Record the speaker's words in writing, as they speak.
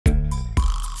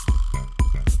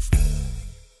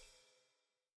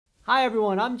Hi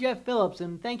everyone, I'm Jeff Phillips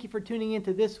and thank you for tuning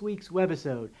into this week's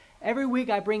Webisode. Every week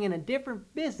I bring in a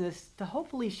different business to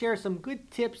hopefully share some good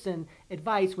tips and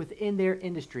advice within their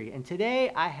industry. And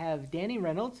today I have Danny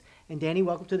Reynolds. And Danny,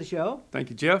 welcome to the show.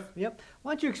 Thank you, Jeff. Yep.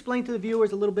 Why don't you explain to the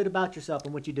viewers a little bit about yourself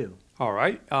and what you do? All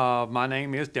right. My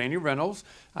name is Danny Reynolds.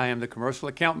 I am the Commercial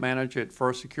Account Manager at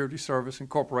First Security Service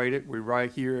Incorporated. We're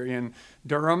right here in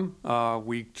Durham.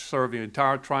 We serve the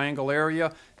entire Triangle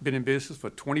area. Been in business for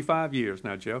 25 years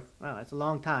now, Jeff. Wow, that's a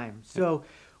long time. So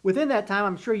within that time,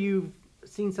 I'm sure you've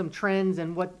seen some trends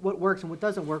and what works and what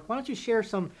doesn't work. Why don't you share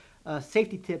some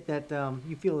safety tip that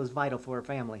you feel is vital for a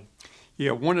family?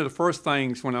 Yeah, one of the first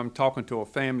things when I'm talking to a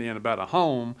family and about a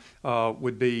home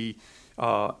would be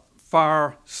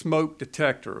fire smoke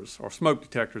detectors or smoke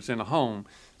detectors in a home.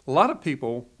 A lot of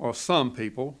people or some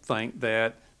people think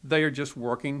that they are just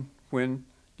working when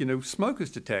smoke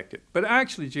is detected. But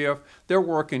actually, Jeff, they're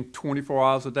working 24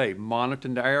 hours a day,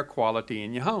 monitoring the air quality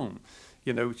in your home.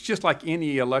 It's just like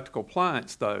any electrical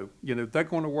appliance, though. They're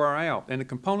going to wear out, and the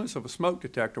components of a smoke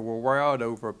detector will wear out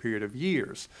over a period of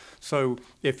years. So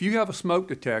if you have a smoke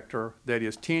detector that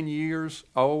is 10 years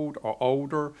old or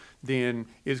older, then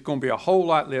it's going to be a whole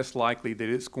lot less likely that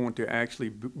it's going to actually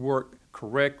work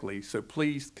correctly. So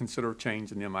please consider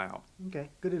changing them out. Okay,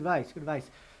 good advice, good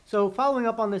advice. So following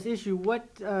up on this issue,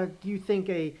 what do you think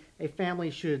a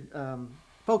family should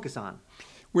focus on?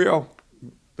 Well,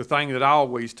 the thing that I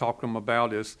always talk to them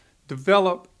about is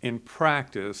develop and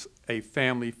practice a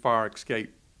family fire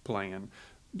escape plan.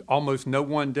 Almost no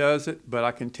one does it, but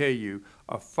I can tell you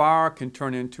a fire can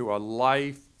turn into a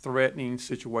life-threatening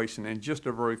situation in just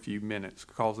a very few minutes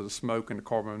because of the smoke and the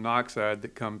carbon monoxide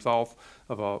that comes off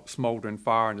of a smoldering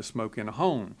fire and the smoke in a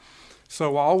home.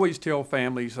 So I always tell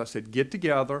families, I said, get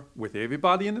together with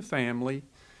everybody in the family,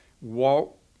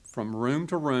 walk from room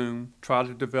to room, try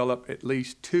to develop at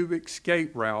least 2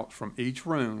 escape routes from each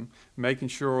room, making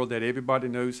sure that everybody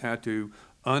knows how to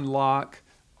unlock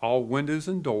all windows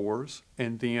and doors,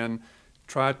 and then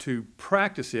try to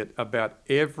practice it about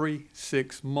every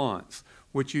 6 months.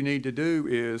 What you need to do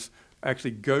is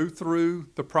actually go through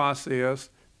the process,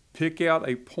 pick out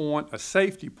a point, a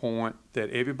safety point that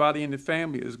everybody in the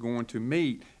family is going to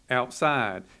meet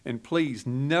outside, and please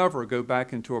never go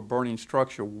back into a burning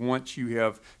structure once you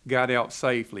have got out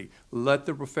safely. Let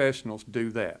the professionals do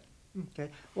that. Okay.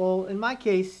 Well, in my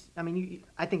case, I mean,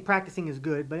 I think practicing is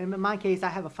good, but in my case, I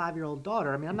have a 5-year-old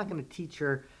daughter. I mean, I'm not going to teach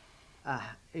her, I'm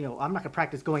not going to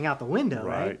practice going out the window,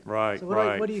 right? Right. So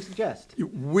what do you suggest?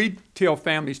 We tell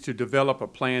families to develop a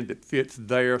plan that fits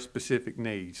their specific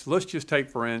needs. Let's just take,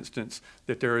 for instance,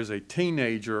 that there is a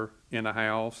teenager in a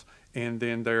house, and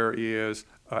then there is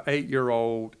an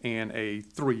 8-year-old and a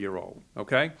 3-year-old,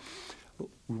 okay?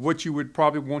 What you would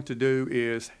probably want to do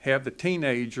is have the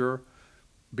teenager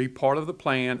be part of the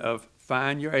plan of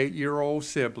find your 8-year-old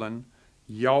sibling,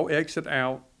 y'all exit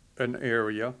out an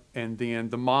area, and then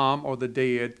the mom or the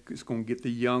dad is going to get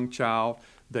the young child.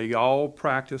 They all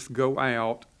practice, go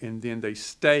out, and then they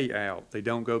stay out. They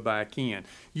don't go back in.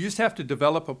 You just have to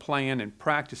develop a plan and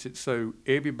practice it so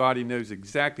everybody knows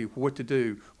exactly what to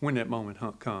do when that moment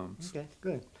comes. Okay,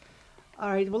 good.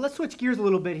 All right, well, let's switch gears a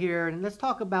little bit here, and let's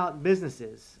talk about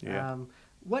businesses. Yeah.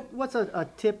 What's a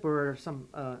tip or some,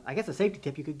 I guess a safety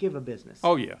tip you could give a business?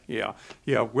 Oh, yeah.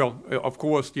 Well, of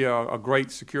course, a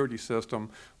great security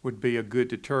system would be a good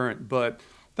deterrent, but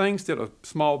things that a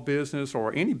small business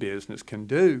or any business can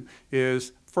do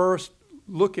is first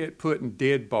look at putting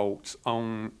deadbolts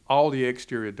on all the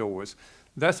exterior doors.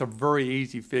 That's a very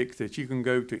easy fix that you can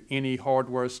go to any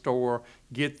hardware store,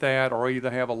 get that, or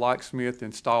either have a locksmith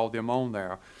install them on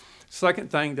there.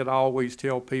 Second thing that I always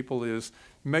tell people is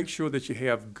make sure that you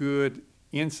have good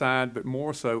inside, but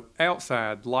more so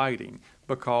outside lighting,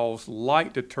 because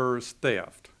light deters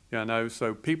theft.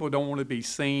 So people don't want to be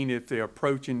seen if they're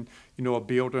approaching, a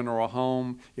building or a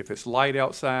home. If it's light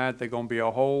outside, they're going to be a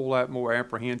whole lot more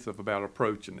apprehensive about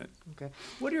approaching it. Okay.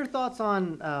 What are your thoughts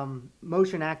on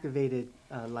motion-activated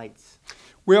lights?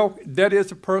 Well, that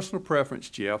is a personal preference,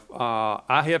 Jeff.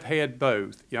 I have had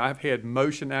both. I've had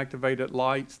motion-activated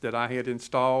lights that I had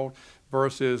installed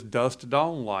versus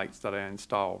dusk-to-dawn lights that I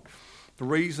installed. The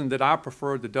reason that I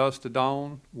preferred the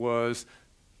dusk-to-dawn was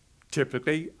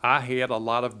typically, I had a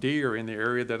lot of deer in the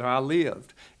area that I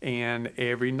lived, and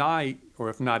every night, or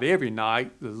if not every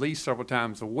night, at least several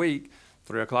times a week,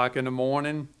 3 o'clock in the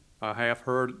morning, I have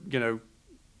heard,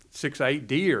 6 or 8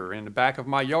 deer in the back of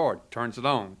my yard. Turns it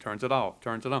on, turns it off,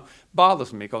 turns it on.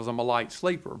 Bothers me because I'm a light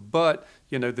sleeper. But,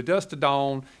 the dusk to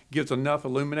dawn gives enough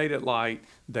illuminated light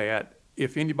that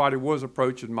if anybody was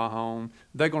approaching my home,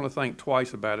 they're going to think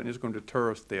twice about it, and it's going to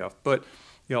deter theft. But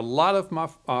You know, a lot of my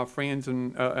friends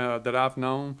and that I've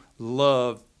known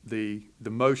love the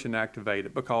motion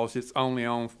activated because it's only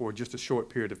on for just a short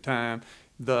period of time,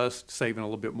 thus saving a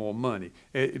little bit more money.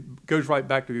 It goes right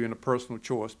back to being a personal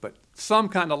choice, but some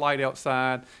kind of light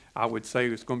outside, I would say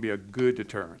it's going to be a good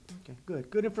deterrent. Okay,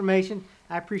 good information.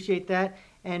 I appreciate that.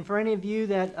 And for any of you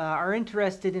that are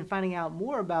interested in finding out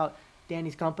more about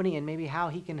Danny's company and maybe how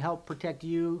he can help protect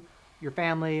you, your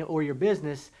family, or your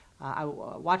business,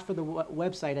 watch for the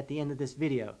website at the end of this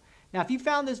video. Now, if you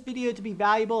found this video to be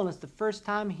valuable and it's the first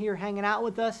time here hanging out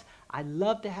with us, I'd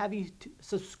love to have you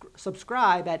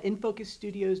subscribe at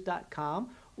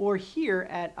infocusstudios.com or here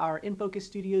at our Infocus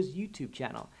Studios YouTube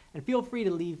channel. And feel free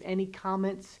to leave any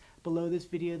comments below this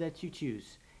video that you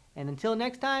choose. And until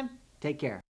next time, take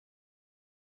care.